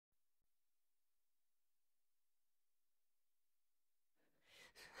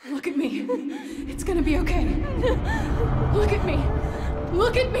Look at me. It's gonna be okay. Look at me.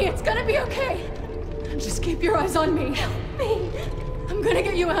 Look at me. It's gonna be okay. Just keep your eyes on me. Help me. I'm gonna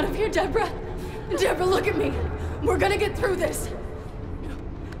get you out of here, Deborah. Deborah, look at me. We're gonna get through this.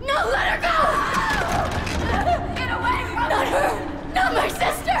 No, let her go! Get away from me! Not her! Not my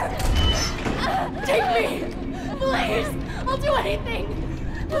sister! Take me! Please! I'll do anything!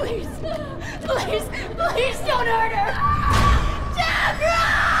 Please! Please! Please don't hurt her!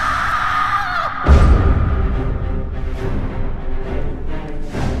 Deborah!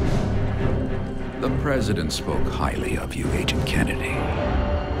 The President spoke highly of you, Agent Kennedy.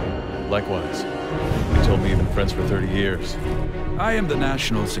 Likewise. He told me you've been friends for 30 years. I am the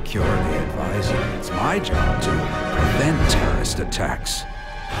National Security Advisor. It's my job to prevent terrorist attacks.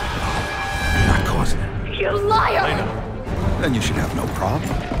 Not causing it. You liar! I know. Then you should have no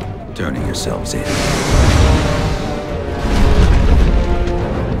problem turning yourselves in.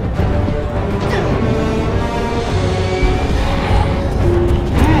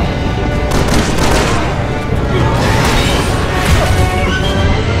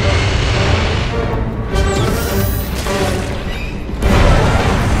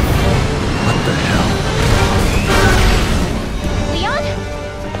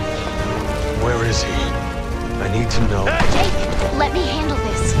 Where is he? I need to know. Jake, let me handle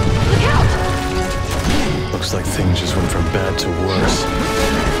this. Look out! Looks like things just went from bad to worse.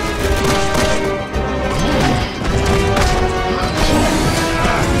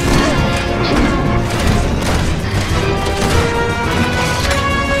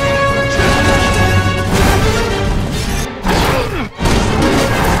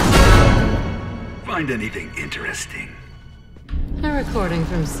 Find anything interesting? A recording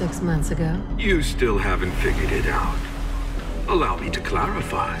from 6 months ago. You still haven't figured it out. Allow me to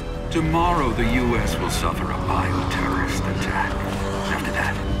clarify. Tomorrow, the U.S. will suffer a mild terrorist attack. After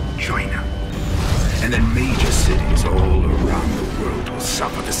that, China. And then major cities all around the world will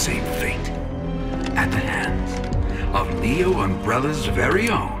suffer the same fate. At the hands of Neo Umbrella's very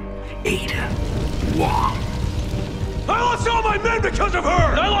own, Ada Wong. I lost all my men because of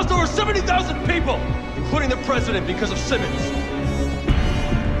her! And I lost over 70,000 people, including the president, because of Simmons.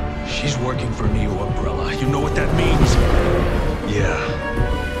 She's working for Neo Umbrella. You know what that means? Yeah,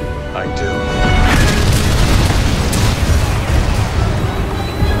 I do.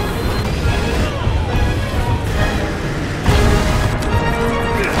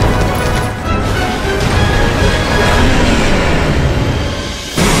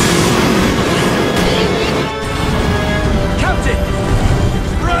 Captain!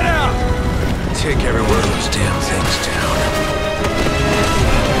 Run out! Take every one of those damn things down.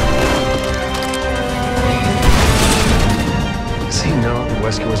 Does he know that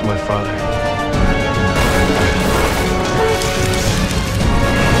Wesker was my father?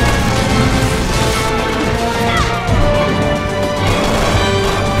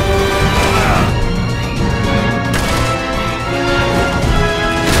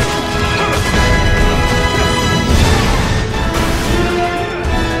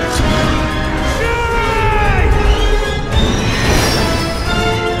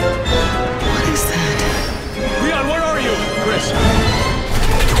 What is that? Leon, where are you? Chris.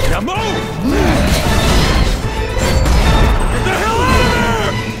 Now move! Get the hell out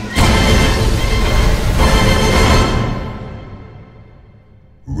of here!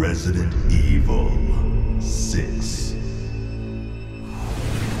 Resident Evil 6.